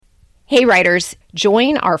Hey writers,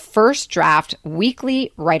 join our First Draft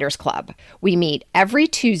weekly writers club. We meet every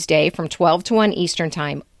Tuesday from 12 to 1 Eastern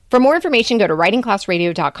Time. For more information, go to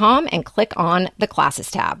writingclassradio.com and click on the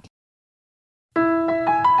Classes tab.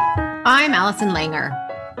 I'm Allison Langer.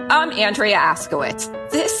 I'm Andrea Askowitz.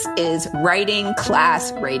 This is Writing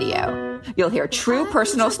Class Radio. You'll hear true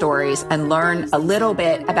personal stories and learn a little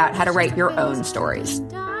bit about how to write your own stories.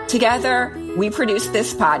 Together, we produce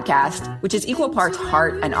this podcast, which is equal parts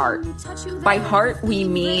heart and art. By heart, we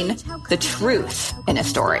mean the truth in a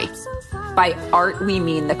story. By art, we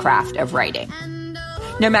mean the craft of writing.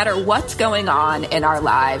 No matter what's going on in our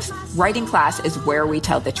lives, writing class is where we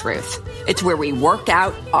tell the truth. It's where we work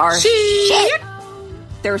out our shit.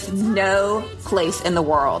 There's no place in the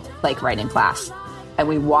world like writing class, and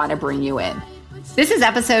we want to bring you in. This is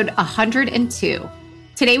episode 102.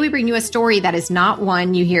 Today, we bring you a story that is not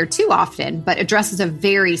one you hear too often, but addresses a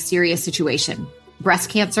very serious situation: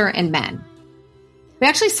 breast cancer in men. We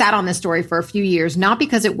actually sat on this story for a few years, not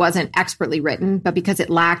because it wasn't expertly written, but because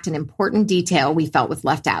it lacked an important detail we felt was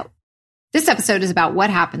left out. This episode is about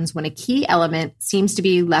what happens when a key element seems to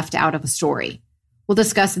be left out of a story. We'll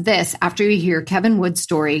discuss this after you hear Kevin Wood's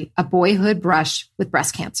story, A Boyhood Brush with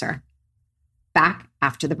Breast Cancer. Back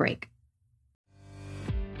after the break.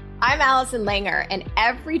 I'm Allison Langer, and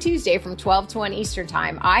every Tuesday from 12 to 1 Eastern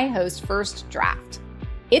Time, I host First Draft.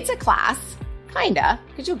 It's a class, kinda,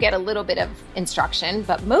 because you'll get a little bit of instruction,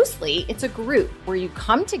 but mostly it's a group where you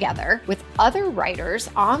come together with other writers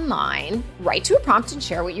online, write to a prompt and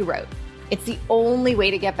share what you wrote. It's the only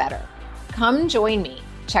way to get better. Come join me.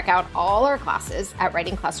 Check out all our classes at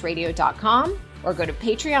writingclassradio.com or go to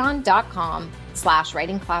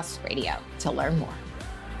patreon.com/writingclassradio to learn more.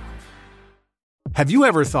 Have you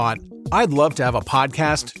ever thought, I'd love to have a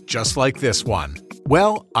podcast just like this one?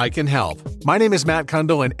 Well, I can help. My name is Matt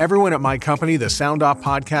Kundle, and everyone at my company, the Sound Off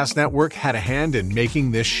Podcast Network, had a hand in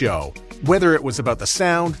making this show. Whether it was about the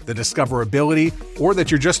sound, the discoverability, or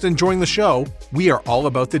that you're just enjoying the show, we are all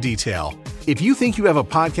about the detail. If you think you have a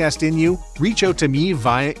podcast in you, reach out to me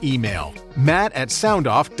via email,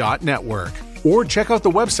 matt@soundoff.network, or check out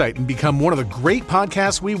the website and become one of the great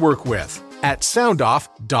podcasts we work with at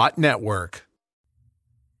soundoff.network.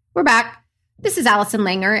 We're back. This is Allison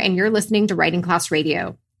Langer, and you're listening to Writing Class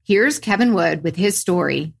Radio. Here's Kevin Wood with his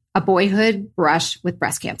story, A Boyhood Brush with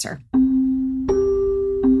Breast Cancer.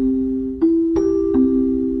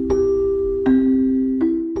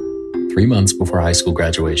 3 months before high school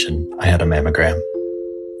graduation, I had a mammogram.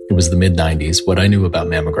 It was the mid-90s. What I knew about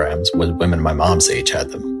mammograms was women my mom's age had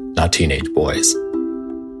them, not teenage boys.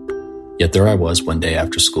 Yet there I was one day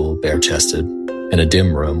after school, bare-chested, in a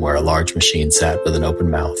dim room where a large machine sat with an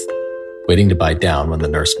open mouth, waiting to bite down when the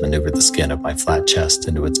nurse maneuvered the skin of my flat chest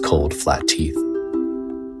into its cold, flat teeth.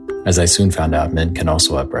 As I soon found out, men can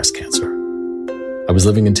also have breast cancer. I was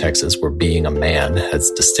living in Texas, where being a man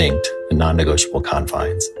has distinct and non-negotiable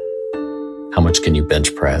confines. How much can you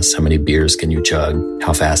bench press? How many beers can you chug?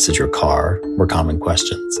 How fast is your car? Were common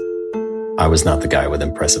questions. I was not the guy with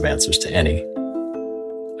impressive answers to any.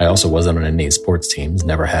 I also wasn't on any sports teams,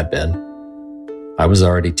 never had been. I was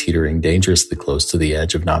already teetering dangerously close to the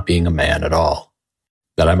edge of not being a man at all.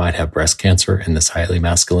 That I might have breast cancer in this highly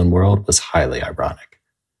masculine world was highly ironic.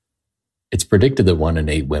 It's predicted that 1 in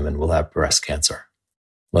 8 women will have breast cancer.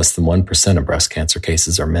 Less than 1% of breast cancer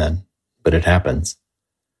cases are men, but it happens.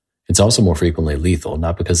 It's also more frequently lethal,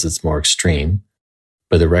 not because it's more extreme,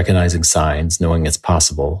 but that recognizing signs, knowing it's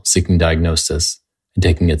possible, seeking diagnosis, and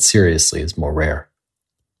taking it seriously is more rare.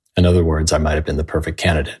 In other words, I might have been the perfect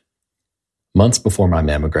candidate. Months before my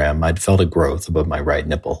mammogram, I'd felt a growth above my right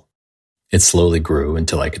nipple. It slowly grew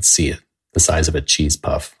until I could see it, the size of a cheese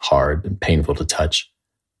puff, hard and painful to touch.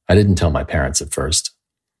 I didn't tell my parents at first.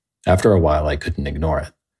 After a while, I couldn't ignore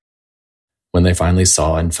it. When they finally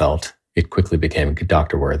saw and felt, it quickly became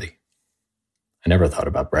doctor-worthy. I never thought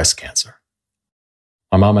about breast cancer.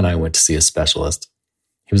 My mom and I went to see a specialist.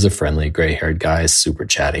 He was a friendly, gray-haired guy, super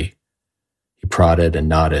chatty. He prodded and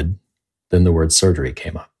nodded. Then the word surgery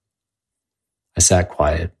came up. I sat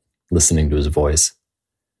quiet, listening to his voice.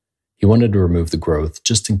 He wanted to remove the growth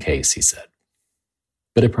just in case, he said.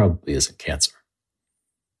 But it probably isn't cancer.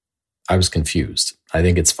 I was confused. I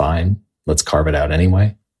think it's fine. Let's carve it out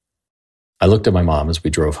anyway. I looked at my mom as we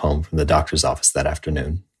drove home from the doctor's office that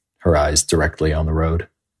afternoon, her eyes directly on the road.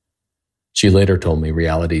 She later told me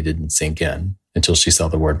reality didn't sink in until she saw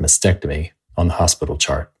the word mastectomy on the hospital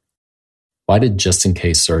chart. Why did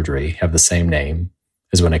just-in-case surgery have the same name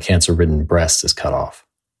as when a cancer-ridden breast is cut off?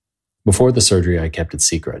 Before the surgery, I kept it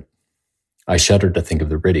secret. I shuddered to think of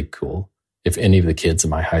the ridicule if any of the kids in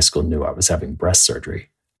my high school knew I was having breast surgery.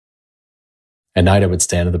 At night, I would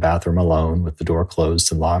stand in the bathroom alone with the door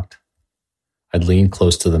closed and locked. I'd lean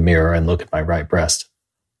close to the mirror and look at my right breast.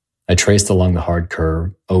 I traced along the hard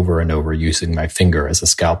curve over and over using my finger as a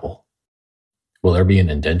scalpel. Will there be an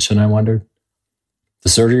indentation, I wondered? The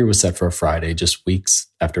surgery was set for a Friday, just weeks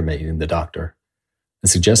after meeting the doctor. The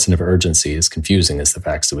suggestion of urgency is confusing as the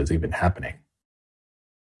fact it was even happening.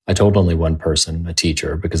 I told only one person, a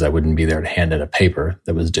teacher, because I wouldn't be there to hand in a paper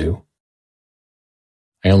that was due.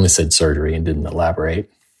 I only said surgery and didn't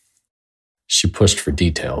elaborate. She pushed for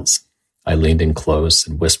details. I leaned in close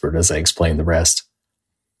and whispered as I explained the rest.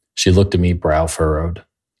 She looked at me, brow furrowed,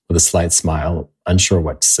 with a slight smile, unsure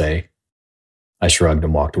what to say. I shrugged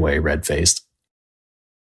and walked away, red-faced.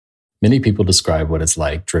 Many people describe what it's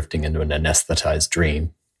like drifting into an anesthetized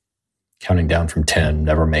dream, counting down from 10,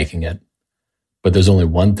 never making it. But there's only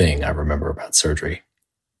one thing I remember about surgery.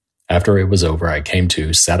 After it was over, I came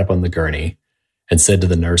to, sat up on the gurney, and said to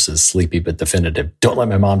the nurses, sleepy but definitive, "Don't let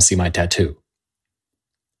my mom see my tattoo."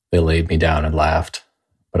 They laid me down and laughed,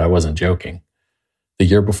 but I wasn't joking. The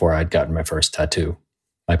year before I'd gotten my first tattoo.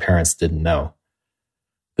 My parents didn't know.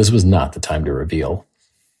 This was not the time to reveal.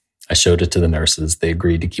 I showed it to the nurses. They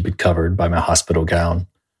agreed to keep it covered by my hospital gown.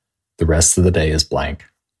 The rest of the day is blank.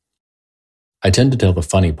 I tend to tell the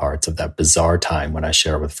funny parts of that bizarre time when I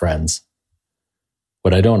share with friends.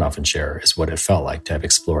 What I don't often share is what it felt like to have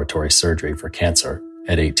exploratory surgery for cancer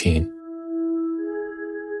at 18.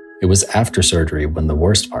 It was after surgery when the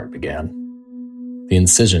worst part began. The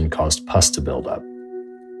incision caused pus to build up.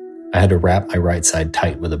 I had to wrap my right side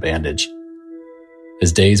tight with a bandage.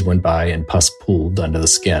 As days went by and pus pooled under the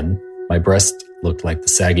skin, my breast looked like the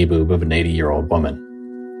saggy boob of an 80-year-old woman.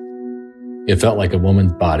 It felt like a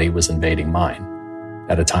woman's body was invading mine,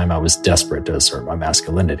 at a time I was desperate to assert my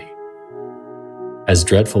masculinity. As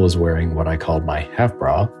dreadful as wearing what I called my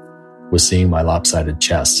half-bra was seeing my lopsided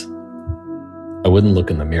chest. I wouldn't look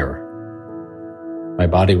in the mirror. My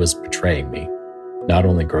body was betraying me. Not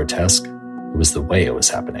only grotesque, it was the way it was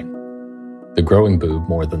happening. The growing boob,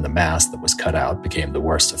 more than the mass that was cut out, became the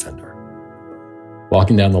worst offender.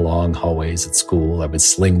 Walking down the long hallways at school, I would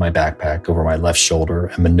sling my backpack over my left shoulder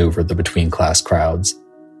and maneuver the between-class crowds,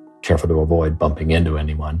 careful to avoid bumping into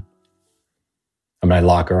anyone. And my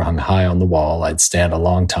locker hung high on the wall. I'd stand a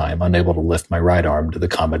long time, unable to lift my right arm to the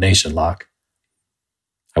combination lock.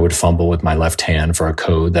 I would fumble with my left hand for a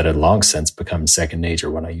code that had long since become second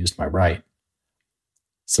nature when I used my right.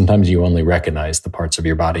 Sometimes you only recognize the parts of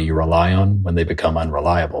your body you rely on when they become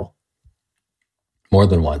unreliable. More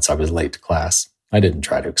than once, I was late to class. I didn't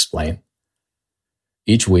try to explain.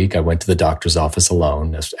 Each week, I went to the doctor's office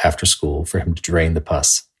alone after school for him to drain the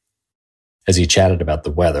pus. As he chatted about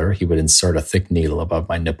the weather, he would insert a thick needle above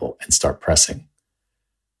my nipple and start pressing.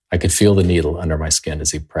 I could feel the needle under my skin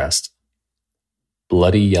as he pressed.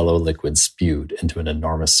 Bloody yellow liquid spewed into an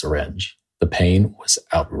enormous syringe. The pain was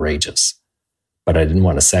outrageous. But I didn't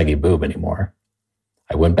want a saggy boob anymore.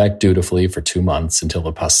 I went back dutifully for 2 months until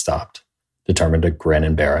the pus stopped, determined to grin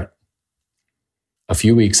and bear it. A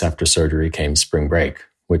few weeks after surgery came spring break,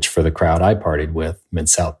 which for the crowd I partied with meant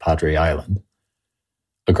South Padre Island.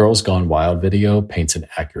 A Girls Gone Wild video paints an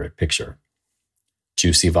accurate picture.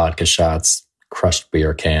 Juicy vodka shots, crushed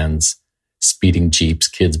beer cans, speeding jeeps,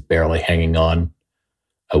 kids barely hanging on,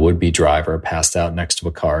 a would-be driver passed out next to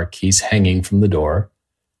a car, keys hanging from the door.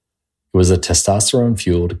 It was a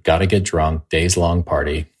testosterone-fueled, gotta-get-drunk, days-long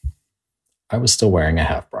party. I was still wearing a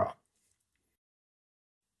half-bra.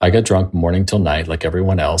 I got drunk morning till night like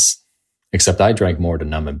everyone else, except I drank more to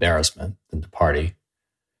numb embarrassment than to party.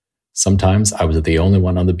 Sometimes I was the only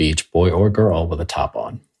one on the beach, boy or girl, with a top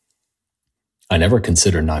on. I never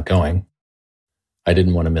considered not going. I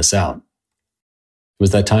didn't want to miss out. It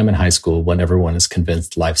was that time in high school when everyone is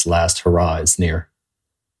convinced life's last hurrah is near.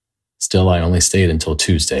 Still, I only stayed until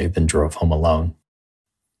Tuesday, then drove home alone.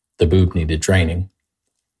 The boob needed draining.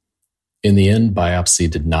 In the end, biopsy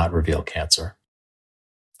did not reveal cancer.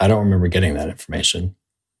 I don't remember getting that information,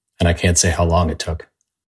 and I can't say how long it took.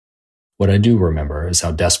 What I do remember is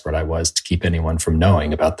how desperate I was to keep anyone from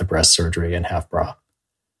knowing about the breast surgery and half-bra.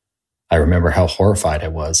 I remember how horrified I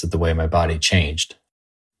was at the way my body changed,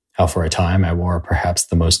 how for a time I wore perhaps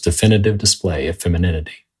the most definitive display of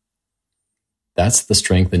femininity. That's the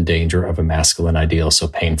strength and danger of a masculine ideal so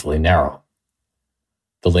painfully narrow.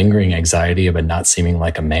 The lingering anxiety of it not seeming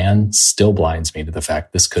like a man still blinds me to the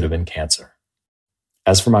fact this could have been cancer.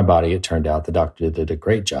 As for my body, it turned out the doctor did a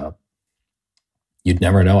great job. You'd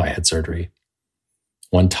never know I had surgery.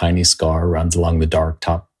 One tiny scar runs along the dark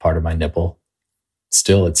top part of my nipple.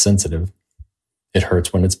 Still, it's sensitive. It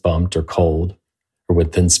hurts when it's bumped or cold, or when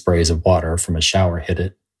thin sprays of water from a shower hit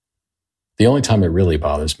it. The only time it really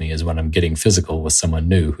bothers me is when I'm getting physical with someone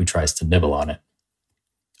new who tries to nibble on it.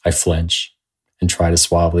 I flinch and try to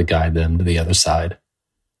suavely guide them to the other side.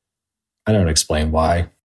 I don't explain why.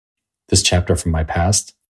 This chapter from my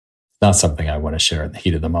past, not something I want to share in the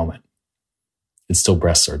heat of the moment. It's still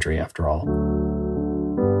breast surgery after all.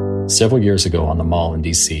 Several years ago on the mall in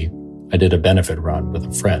DC, I did a benefit run with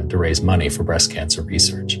a friend to raise money for breast cancer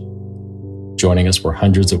research. Joining us were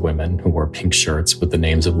hundreds of women who wore pink shirts with the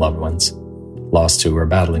names of loved ones, lost to or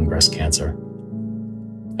battling breast cancer.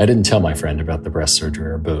 I didn't tell my friend about the breast surgery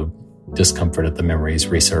or boob, discomfort at the memories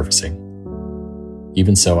resurfacing.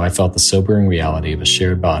 Even so, I felt the sobering reality of a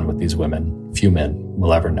shared bond with these women few men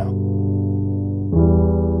will ever know.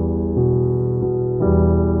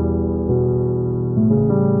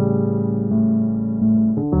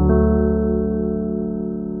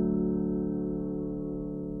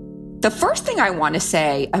 The first thing I want to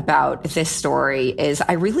say about this story is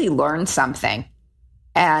I really learned something.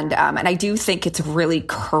 And I do think it's really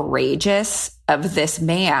courageous of this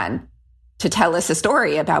man to tell us a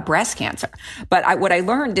story about breast cancer. But what I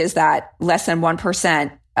learned is that less than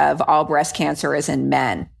 1% of all breast cancer is in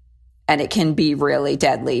men. And it can be really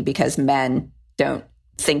deadly because men don't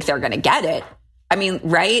think they're going to get it. I mean,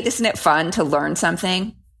 right? Isn't it fun to learn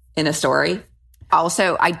something in a story?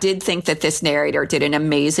 Also, I did think that this narrator did an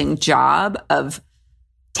amazing job of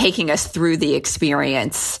taking us through the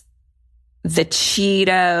experience. The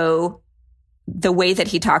Cheeto, the way that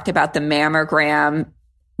he talked about the mammogram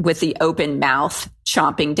with the open mouth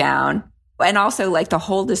chomping down, and also like the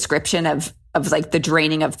whole description of like the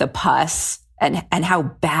draining of the pus and how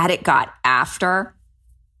bad it got after.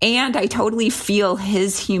 And I totally feel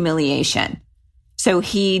his humiliation. So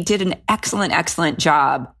he did an excellent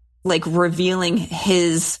job like revealing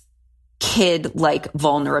his kid-like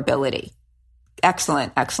vulnerability.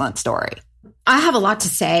 Excellent story. I have a lot to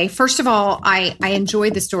say. First of all, I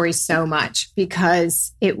enjoyed the story so much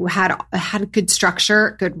because it had a good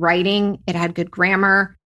structure, good writing. It had good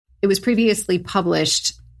grammar. It was previously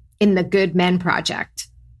published in the Good Men Project.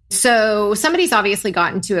 So somebody's obviously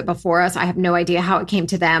gotten to it before us. I have no idea how it came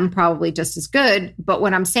to them, probably just as good. But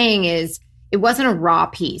what I'm saying is it wasn't a raw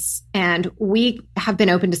piece. And we have been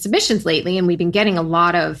open to submissions lately, and we've been getting a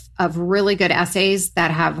lot of really good essays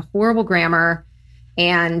that have horrible grammar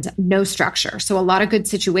and no structure. So a lot of good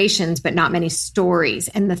situations, but not many stories.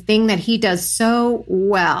 And the thing that he does so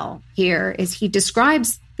well here is he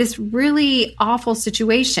describes this really awful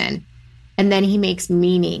situation, and then he makes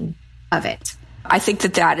meaning of it. I think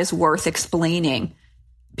that is worth explaining,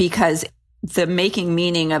 because the making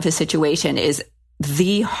meaning of a situation is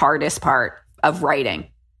the hardest part of writing.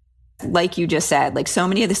 Like you just said, like so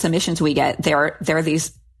many of the submissions we get, they're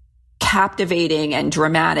these captivating and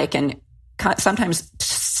dramatic and sometimes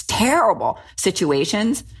terrible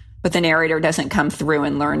situations, but the narrator doesn't come through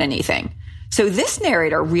and learn anything. So this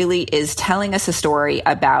narrator really is telling us a story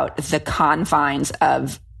about the confines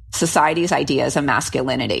of society's ideas of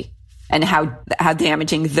masculinity and how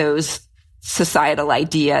damaging those societal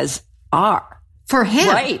ideas are. For him.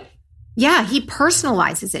 Right. Yeah, he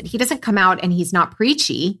personalizes it. He doesn't come out and he's not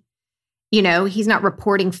preachy. You know, he's not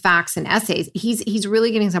reporting facts and essays. He's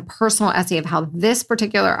really giving us a personal essay of how this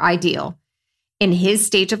particular ideal in his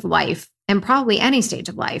stage of life, and probably any stage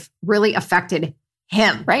of life, really affected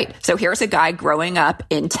him. Right. So here's a guy growing up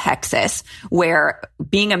in Texas where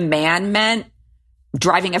being a man meant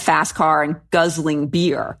driving a fast car and guzzling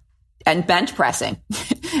beer and bench pressing.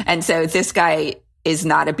 And so this guy is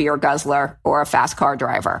not a beer guzzler or a fast car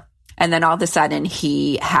driver. And then all of a sudden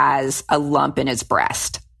he has a lump in his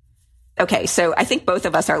breast. Okay, so I think both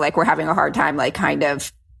of us are like, we're having a hard time, like kind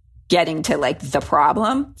of getting to like the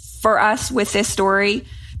problem for us with this story,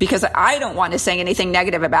 because I don't want to say anything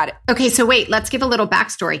negative about it. Okay, so wait, let's give a little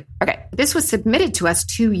backstory. Okay. This was submitted to us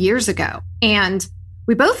 2 years ago, and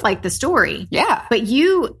we both liked the story. Yeah. But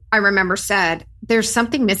you, I remember, said, there's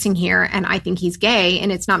something missing here, and I think he's gay, and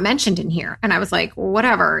it's not mentioned in here. And I was like, well,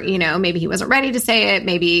 whatever, you know, maybe he wasn't ready to say it.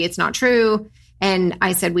 Maybe it's not true. And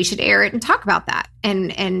I said, we should air it and talk about that.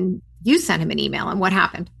 And you sent him an email, and what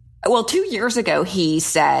happened? Well, 2 years ago, he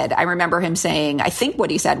said, I remember him saying, I think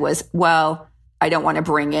what he said was, well, I don't want to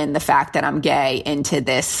bring in the fact that I'm gay into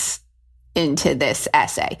this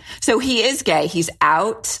essay. So he is gay. He's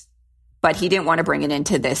out, but he didn't want to bring it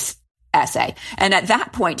into this essay. And at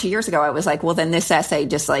that point, 2 years ago, I was like, well, then this essay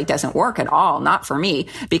just like doesn't work at all. Not for me,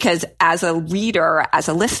 because as a reader, as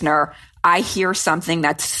a listener, I hear something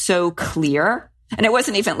that's so clear. And it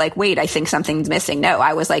wasn't even like, wait, I think something's missing. No,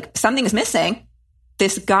 I was like, something's missing.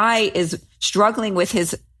 This guy is struggling with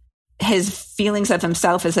his feelings of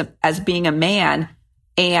himself as being a man,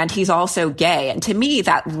 And he's also gay. And to me,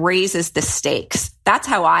 that raises the stakes. That's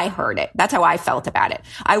how I heard it. That's how I felt about it.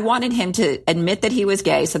 I wanted him to admit that he was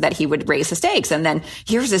gay so that he would raise the stakes. And then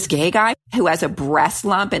here's this gay guy who has a breast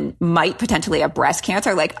lump and might potentially have breast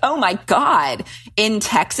cancer. Like, oh my God, in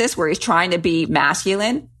Texas where he's trying to be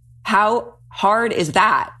masculine, how hard is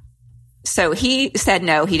that? So he said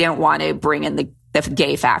no, he didn't want to bring in the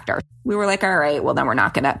gay factor. We were like, all right, well, then we're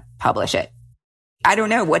not going to publish it. I don't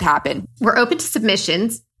know what happened. We're open to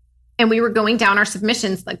submissions, and we were going down our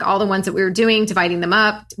submissions, like all the ones that we were doing, dividing them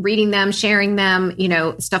up, reading them, sharing them,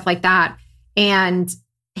 stuff like that. And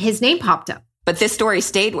his name popped up. But this story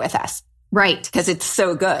stayed with us. Right. Because it's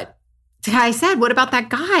so good. I said, what about that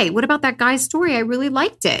guy? What about that guy's story? I really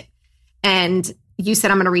liked it. And you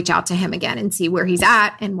said, I'm going to reach out to him again and see where he's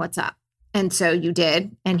at and what's up. And so you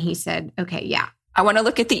did. And he said, okay, yeah. I want to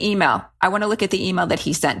look at the email. I want to look at the email that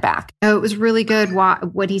he sent back. Oh, it was really good.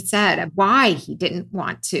 What he said, why he didn't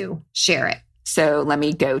want to share it. So let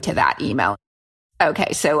me go to that email.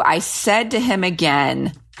 Okay. So I said to him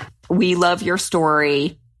again, we love your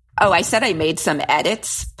story. Oh, I said I made some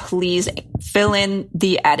edits. Please fill in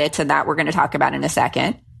the edits, and that we're going to talk about in a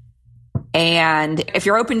second. And if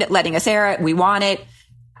you're open to letting us air it, we want it.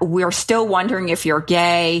 We're still wondering if you're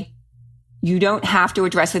gay. You don't have to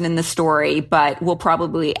address it in the story, but we'll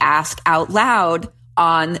probably ask out loud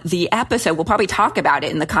on the episode. We'll probably talk about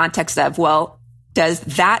it in the context of, well, does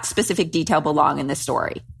that specific detail belong in the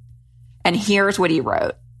story? And here's what he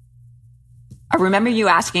wrote. I remember you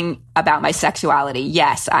asking about my sexuality.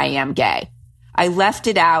 Yes, I am gay. I left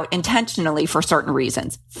it out intentionally for certain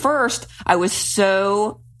reasons. First, I was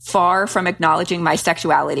so far from acknowledging my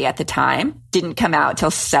sexuality at the time, didn't come out till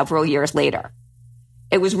several years later.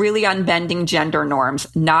 It was really unbending gender norms,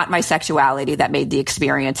 not my sexuality, that made the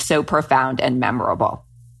experience so profound and memorable.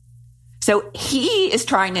 So he is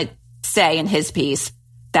trying to say in his piece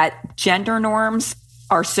that gender norms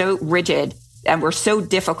are so rigid and were so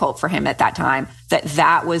difficult for him at that time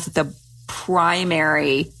that was the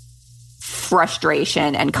primary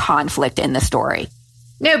frustration and conflict in the story.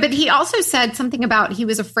 No, but he also said something about he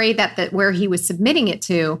was afraid that where he was submitting it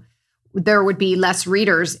to, there would be less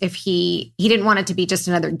readers if he didn't want it to be just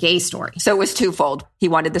another gay story. So it was twofold. He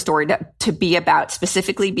wanted the story to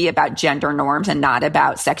specifically be about gender norms and not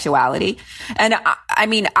about sexuality. And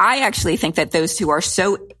I actually think that those two are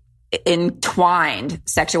so entwined,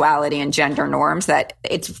 sexuality and gender norms, that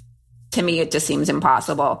to me, it just seems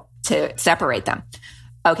impossible to separate them.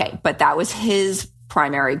 Okay. But that was his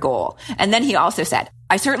primary goal. And then he also said,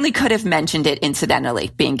 I certainly could have mentioned it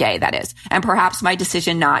incidentally, being gay, that is. And perhaps my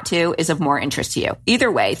decision not to is of more interest to you.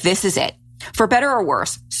 Either way, this is it. For better or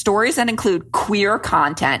worse, stories that include queer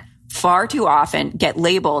content far too often get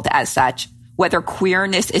labeled as such, whether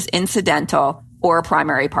queerness is incidental or a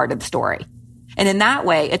primary part of the story. And in that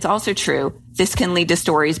way, it's also true this can lead to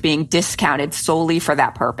stories being discounted solely for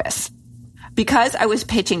that purpose. Because I was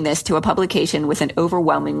pitching this to a publication with an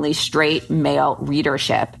overwhelmingly straight male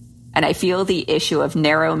readership, and I feel the issue of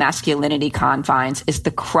narrow masculinity confines is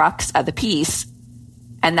the crux of the piece,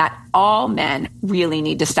 and that all men really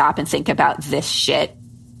need to stop and think about this shit,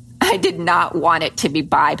 I did not want it to be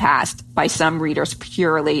bypassed by some readers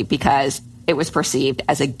purely because it was perceived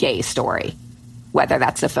as a gay story, whether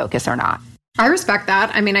that's the focus or not. I respect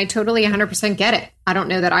that. I mean, I totally 100% get it. I don't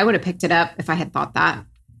know that I would have picked it up if I had thought that.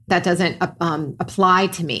 That doesn't apply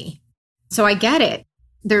to me. So I get it.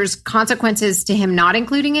 There's consequences to him not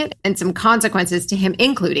including it and some consequences to him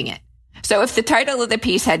including it. So if the title of the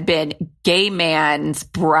piece had been Gay Man's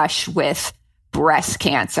Brush with Breast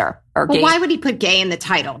Cancer, or why would he put gay in the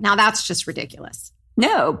title? Now that's just ridiculous.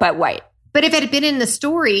 No, but wait. But if it had been in the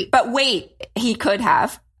story. But wait, he could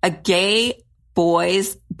have a gay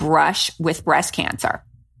boy's brush with breast cancer.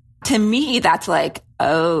 To me, that's like,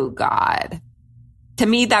 oh God. To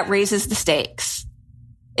me, that raises the stakes.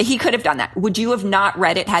 He could have done that. Would you have not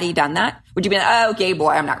read it had he done that? Would you be like, oh, gay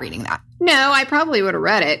boy, I'm not reading that? No, I probably would have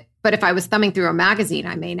read it. But if I was thumbing through a magazine,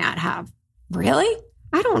 I may not have. Really?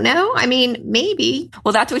 I don't know. I mean, maybe.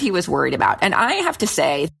 Well, that's what he was worried about. And I have to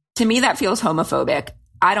say, to me, that feels homophobic.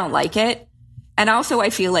 I don't like it. And also, I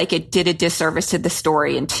feel like it did a disservice to the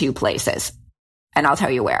story in two places. And I'll tell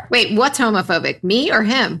you where. Wait, what's homophobic? Me or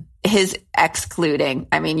him? His excluding.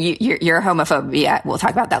 I mean, you're homophobic. Yeah, we'll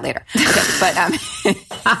talk about that later. Okay, but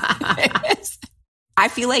I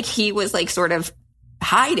feel like he was like sort of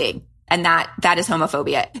hiding, and that is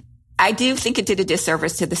homophobia. I do think it did a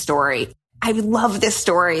disservice to the story. I love this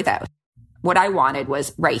story though. What I wanted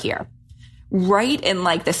was right here. Right in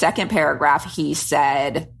like the second paragraph, he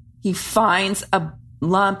said he finds a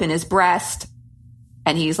lump in his breast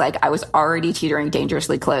And he's like, I was already teetering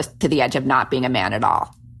dangerously close to the edge of not being a man at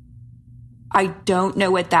all. I don't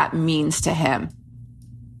know what that means to him.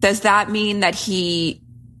 Does that mean that he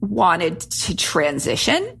wanted to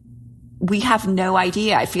transition? We have no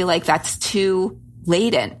idea. I feel like that's too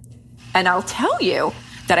latent. And I'll tell you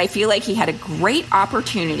that I feel like he had a great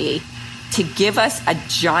opportunity to give us a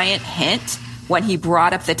giant hint when he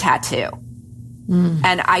brought up the tattoo.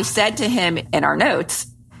 And I said to him in our notes,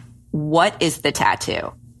 what is the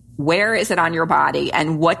tattoo? Where is it on your body?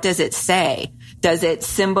 And what does it say? Does it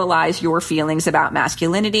symbolize your feelings about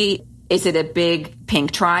masculinity? Is it a big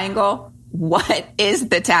pink triangle? What is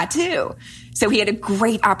the tattoo? So he had a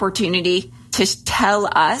great opportunity to tell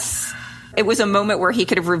us. It was a moment where he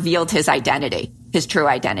could have revealed his identity, his true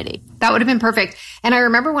identity. That would have been perfect. And I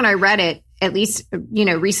remember when I read it, at least,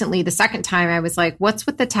 recently, the second time, I was like, what's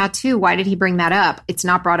with the tattoo? Why did he bring that up? It's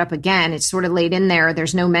not brought up again. It's sort of laid in there.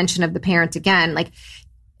 There's no mention of the parent again. Like,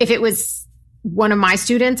 if it was one of my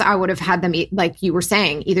students, I would have had them, like you were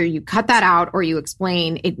saying, either you cut that out or you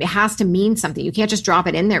explain. It has to mean something. You can't just drop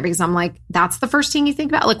it in there, because I'm like, that's the first thing you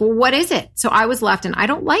think about. Like, well, what is it? So I was left, and I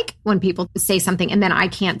don't like when people say something and then I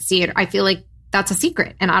can't see it. I feel like that's a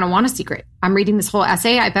secret, and I don't want a secret. I'm reading this whole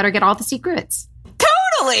essay. I better get all the secrets.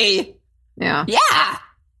 Totally. Yeah. Yeah.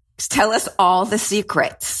 Just tell us all the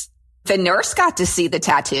secrets. The nurse got to see the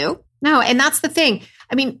tattoo. No, and that's the thing.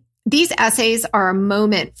 I mean, these essays are a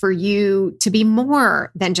moment for you to be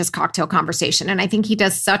more than just cocktail conversation. And I think he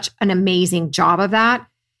does such an amazing job of that.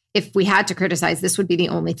 If we had to criticize, this would be the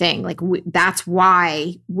only thing. Like, that's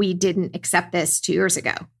why we didn't accept this 2 years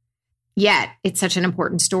ago. Yet it's such an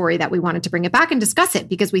important story that we wanted to bring it back and discuss it,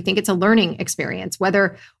 because we think it's a learning experience,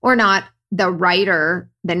 whether or not the writer,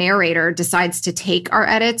 the narrator, decides to take our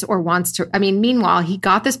edits or wants to. I mean, meanwhile, he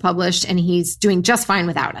got this published and he's doing just fine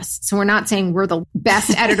without us. So we're not saying we're the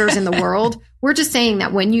best editors in the world. We're just saying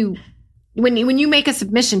that when you make a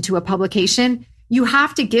submission to a publication, you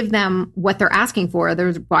have to give them what they're asking for.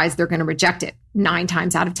 Otherwise, they're going to reject it 9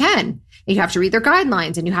 times out of 10. And you have to read their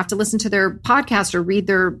guidelines, and you have to listen to their podcast or read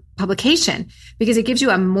their publication, because it gives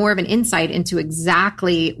you a more of an insight into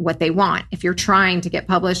exactly what they want. If you're trying to get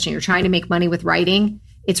published and you're trying to make money with writing,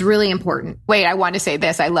 it's really important. Wait, I want to say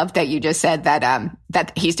this. I love that you just said that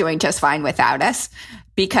that he's doing just fine without us,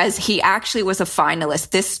 because he actually was a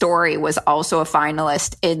finalist. This story was also a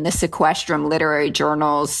finalist in the Sequestrum Literary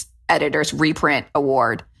Journal's Editors Reprint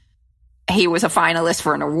Award. He was a finalist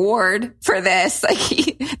for an award for this.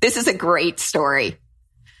 This is a great story.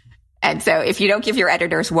 And so if you don't give your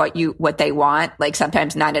editors what they want, like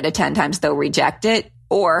sometimes 9 out of 10 times they'll reject it,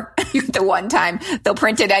 or the one time they'll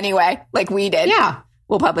print it anyway, like we did. Yeah.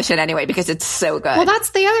 We'll publish it anyway because it's so good. Well,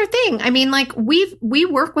 that's the other thing. I mean, like we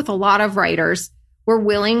work with a lot of writers. We're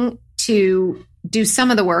willing to do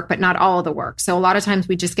some of the work, but not all of the work. So a lot of times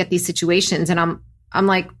we just get these situations, and I'm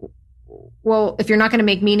like, well, if you're not going to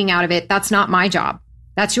make meaning out of it, that's not my job.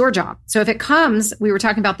 That's your job. So if it comes, we were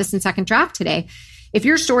talking about this in Second Draft today. If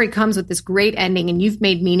your story comes with this great ending and you've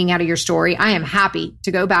made meaning out of your story, I am happy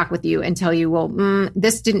to go back with you and tell you, well,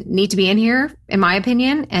 this didn't need to be in here, in my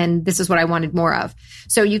opinion, and this is what I wanted more of.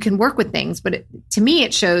 So you can work with things, but to me,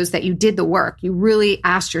 it shows that you did the work. You really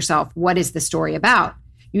asked yourself, what is the story about?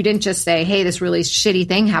 You didn't just say, hey, this really shitty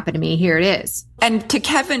thing happened to me. Here it is. And to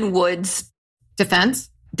Kevin Wood's defense,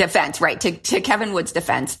 right? To Kevin Wood's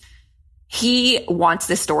defense, he wants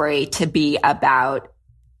the story to be about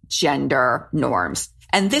gender norms.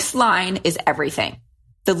 And this line is everything.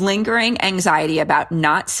 The lingering anxiety about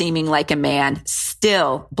not seeming like a man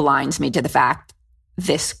still blinds me to the fact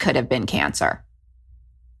this could have been cancer.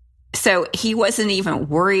 So he wasn't even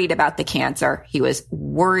worried about the cancer. He was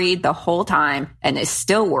worried the whole time, and is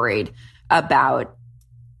still worried about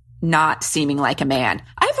not seeming like a man.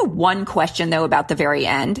 I have one question though about the very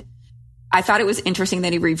end. I thought it was interesting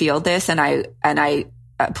that he revealed this, and I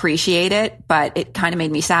appreciate it, but it kind of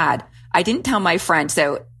made me sad. I didn't tell my friend,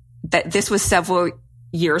 so that this was several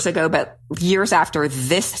years ago, but years after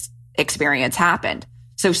this experience happened.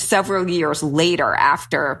 So several years later,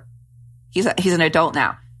 after he's an adult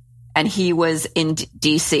now, and he was in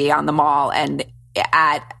DC on the mall and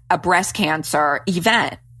at a breast cancer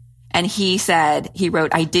event. And he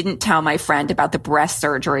wrote, I didn't tell my friend about the breast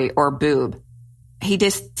surgery or boob. He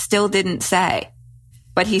just still didn't say,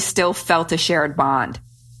 but he still felt a shared bond.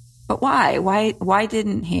 But why? Why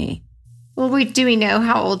didn't he? Well, do we know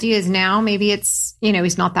how old he is now? Maybe it's,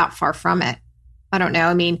 he's not that far from it. I don't know.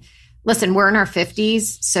 I mean, listen, we're in our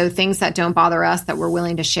 50s. So things that don't bother us that we're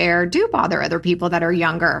willing to share do bother other people that are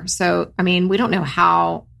younger. So, I mean, we don't know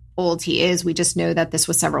how old he is. We just know that this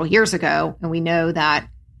was several years ago. And we know that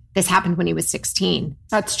This happened when he was 16.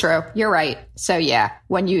 That's true. You're right. So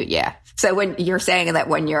So when you're saying that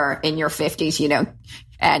when you're in your 50s,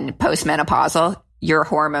 and postmenopausal, your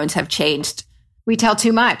hormones have changed. We tell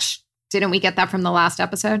too much. Didn't we get that from the last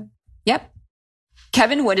episode? Yep.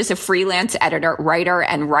 Kevin Wood is a freelance editor, writer,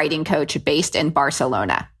 and writing coach based in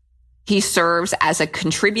Barcelona. He serves as a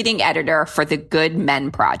contributing editor for the Good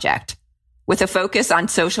Men Project, with a focus on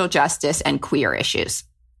social justice and queer issues.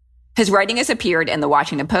 His writing has appeared in the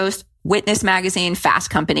Washington Post, Witness Magazine, Fast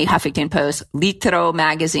Company, Huffington Post, Litero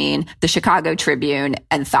Magazine, the Chicago Tribune,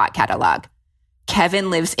 and Thought Catalog. Kevin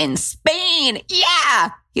lives in Spain. Yeah!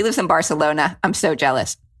 He lives in Barcelona. I'm so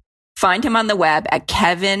jealous. Find him on the web at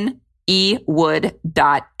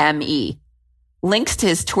kevinewood.me. Links to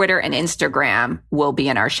his Twitter and Instagram will be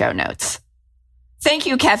in our show notes. Thank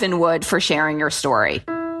you, Kevin Wood, for sharing your story.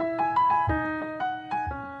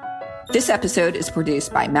 This episode is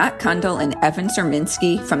produced by Matt Kundle and Evan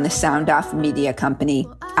Serminski from the Sound Off Media Company,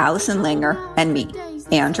 Allison Langer, and me,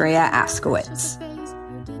 Andrea Askowitz.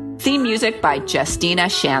 Theme music by Justina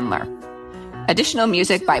Chandler. Additional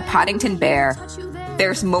music by Poddington Bear.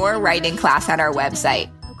 There's more writing class at our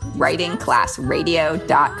website,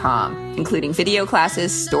 writingclassradio.com, including video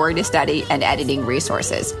classes, story to study, and editing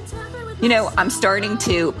resources. I'm starting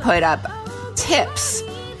to put up tips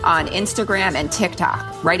on Instagram and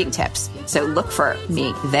TikTok, writing tips. So look for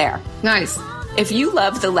me there. Nice. If you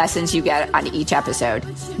love the lessons you get on each episode,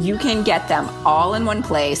 you can get them all in one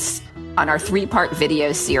place on our 3-part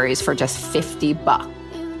video series for just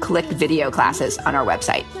 $50. Click video classes on our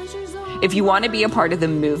website. If you want to be a part of the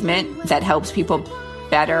movement that helps people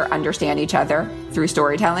better understand each other through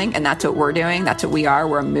storytelling, and that's what we're doing, that's what we are,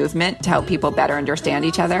 we're a movement to help people better understand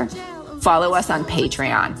each other, follow us on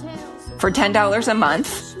Patreon. For $10 a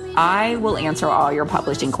month, I will answer all your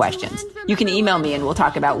publishing questions. You can email me and we'll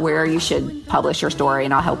talk about where you should publish your story,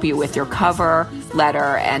 and I'll help you with your cover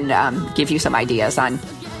letter and give you some ideas on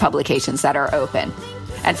publications that are open.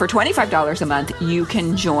 And for $25 a month, you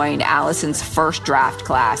can join Allison's first draft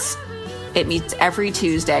class. It meets every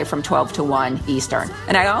Tuesday from 12 to 1 Eastern.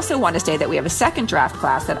 And I also want to say that we have a second draft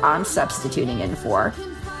class that I'm substituting in for.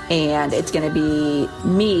 And it's going to be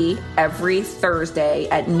me every Thursday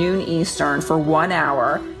at noon Eastern for 1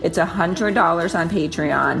 hour. It's $100 on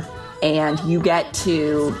Patreon. And you get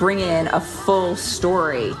to bring in a full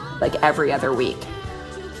story like every other week.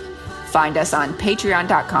 Find us on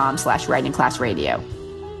patreon.com/writingclassradio.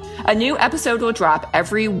 A new episode will drop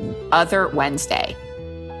every other Wednesday.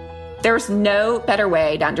 There's no better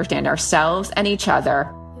way to understand ourselves and each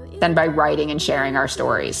other than by writing and sharing our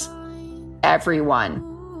stories.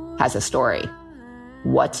 Everyone has a story.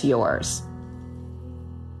 What's yours?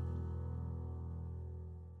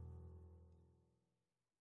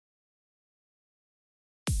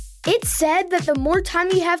 It's said that the more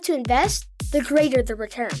time you have to invest, the greater the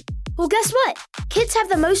return. Well, guess what? Kids have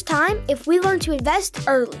the most time if we learn to invest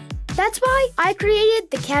early. That's why I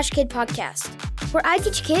created the Cash Kid podcast, where I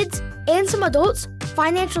teach kids and some adults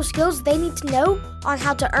financial skills they need to know on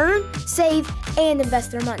how to earn, save, and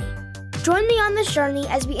invest their money. Join me on this journey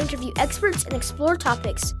as we interview experts and explore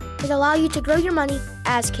topics that allow you to grow your money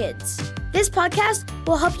as kids. This podcast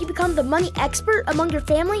will help you become the money expert among your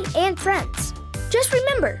family and friends. Just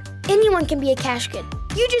remember, anyone can be a cash kid.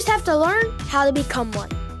 You just have to learn how to become one.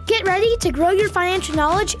 Get ready to grow your financial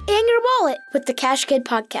knowledge and your wallet with the Cash Kid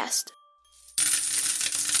podcast.